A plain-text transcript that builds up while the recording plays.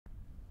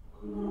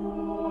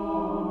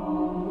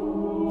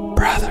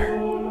brother.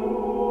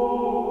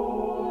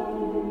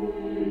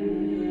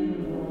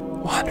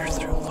 Wander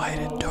through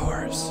lighted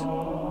doors.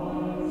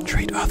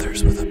 Treat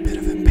others with a bit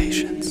of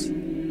impatience.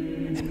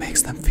 It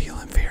makes them feel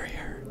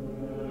inferior.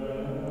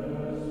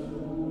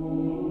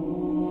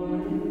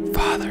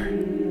 Father,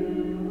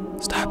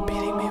 stop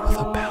beating me with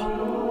a belt.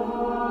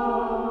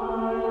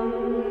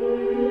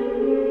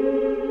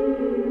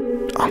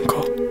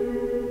 Uncle,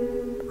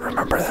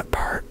 remember that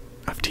part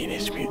of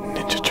Teenage Mutant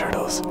Ninja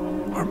Turtles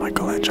where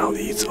Michelangelo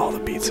eats all the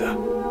pizza?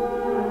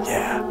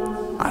 Yeah,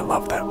 I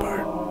love that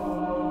part.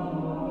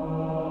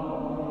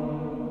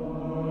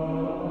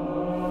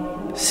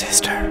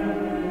 Sister,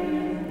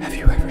 have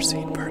you ever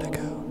seen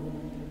Vertigo?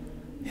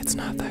 It's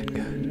not that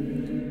good.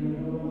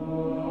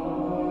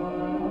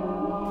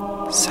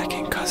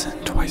 Second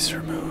cousin twice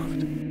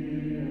removed.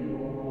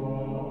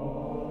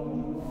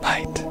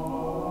 Light,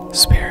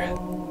 spirit.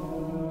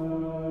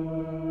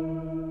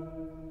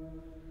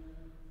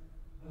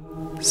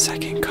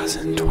 Second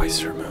cousin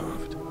twice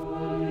removed.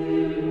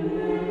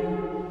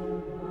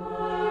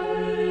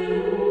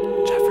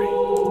 Jeffrey,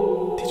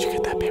 did you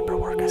get that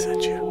paperwork I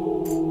sent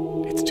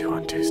you? It's due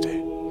on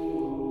Tuesday.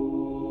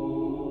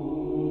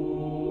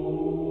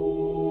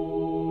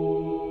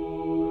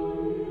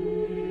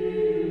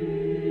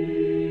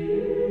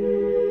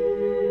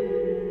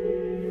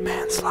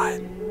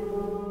 Manslide.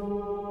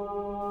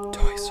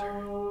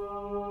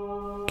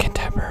 Toyser.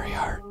 Contemporary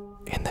art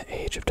in the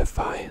age of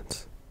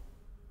Defiance.